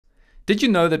Did you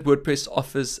know that WordPress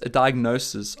offers a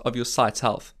diagnosis of your site's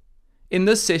health? In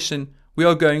this session, we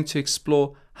are going to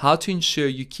explore how to ensure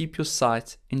you keep your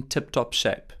site in tip-top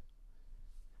shape.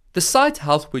 The Site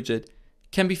Health widget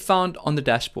can be found on the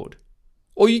dashboard,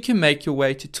 or you can make your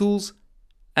way to Tools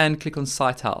and click on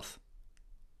Site Health.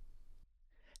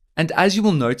 And as you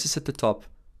will notice at the top,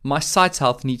 my site's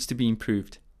health needs to be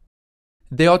improved.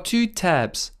 There are two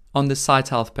tabs on the Site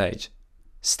Health page: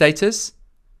 Status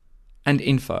and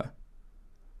Info.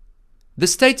 The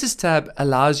Status tab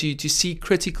allows you to see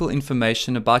critical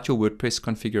information about your WordPress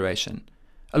configuration,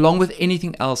 along with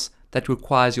anything else that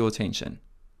requires your attention.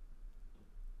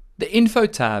 The Info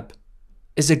tab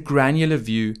is a granular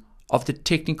view of the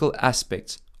technical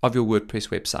aspects of your WordPress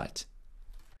website.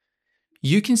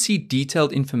 You can see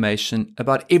detailed information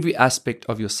about every aspect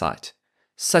of your site,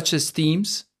 such as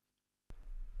themes,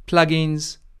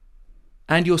 plugins,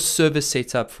 and your server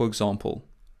setup, for example.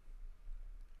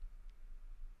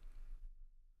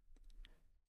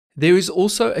 There is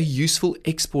also a useful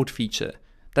export feature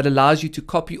that allows you to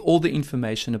copy all the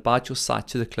information about your site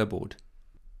to the clipboard.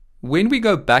 When we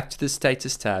go back to the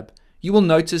Status tab, you will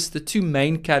notice the two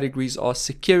main categories are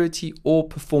security or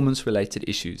performance-related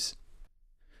issues.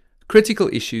 Critical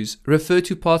issues refer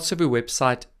to parts of your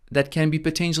website that can be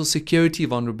potential security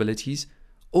vulnerabilities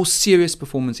or serious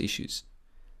performance issues.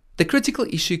 The critical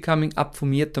issue coming up for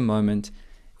me at the moment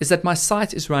is that my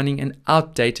site is running an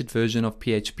outdated version of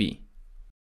PHP.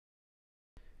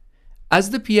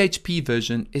 As the PHP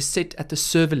version is set at the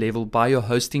server level by your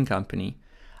hosting company,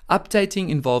 updating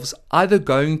involves either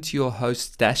going to your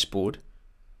host's dashboard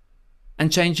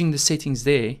and changing the settings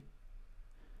there,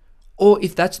 or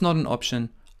if that's not an option,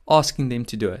 asking them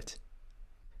to do it.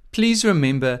 Please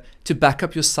remember to back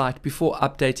up your site before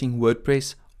updating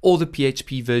WordPress or the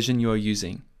PHP version you are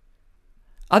using.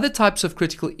 Other types of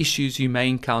critical issues you may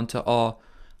encounter are: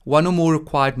 one or more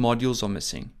required modules are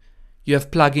missing. You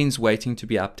have plugins waiting to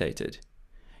be updated.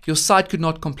 Your site could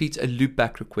not complete a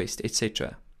loopback request,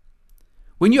 etc.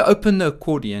 When you open the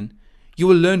accordion, you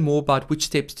will learn more about which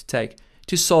steps to take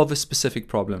to solve a specific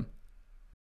problem.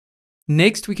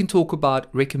 Next, we can talk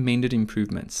about recommended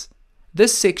improvements.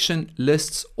 This section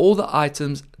lists all the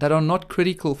items that are not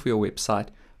critical for your website,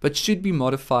 but should be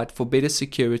modified for better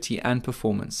security and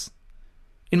performance.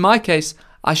 In my case,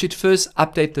 I should first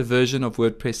update the version of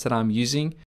WordPress that I'm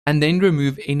using, and then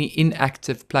remove any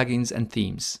inactive plugins and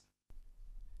themes.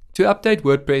 To update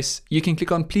WordPress, you can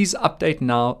click on Please Update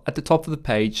Now at the top of the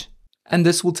page, and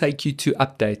this will take you to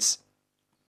Updates.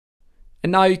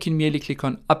 And now you can merely click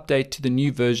on Update to the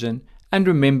new version, and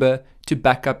remember to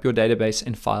back up your database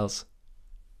and files.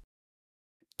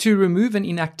 To remove an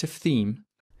inactive theme,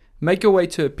 make your way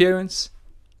to Appearance,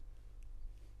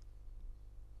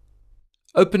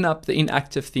 open up the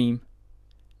inactive theme,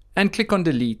 and click on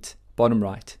Delete, bottom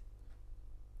right.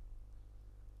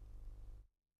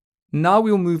 Now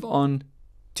we'll move on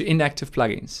to inactive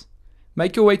plugins.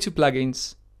 Make your way to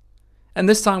Plugins, and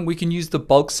this time we can use the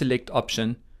bulk select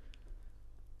option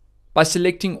by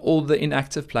selecting all the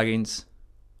inactive plugins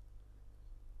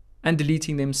and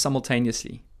deleting them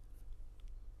simultaneously.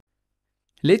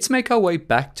 Let's make our way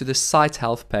back to the Site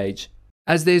Health page,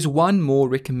 as there's one more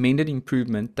recommended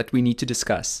improvement that we need to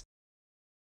discuss.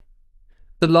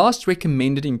 The last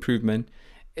recommended improvement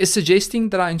is suggesting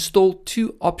that I install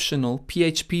two optional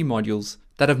PHP modules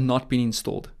that have not been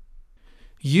installed.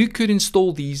 You could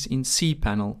install these in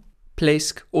cPanel,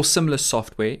 Plesk, or similar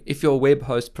software if your web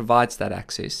host provides that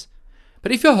access.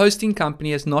 But if your hosting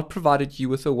company has not provided you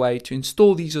with a way to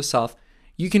install these yourself,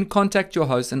 you can contact your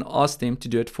host and ask them to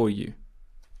do it for you.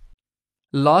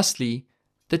 Lastly,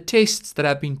 the tests that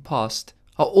have been passed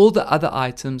are all the other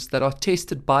items that are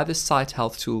tested by the Site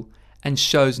Health tool and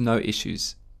shows no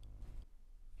issues.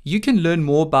 You can learn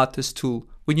more about this tool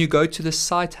when you go to the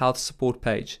Site Health support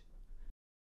page.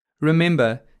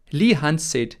 Remember, Lee Hunt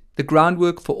said, "The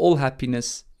groundwork for all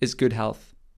happiness is good health."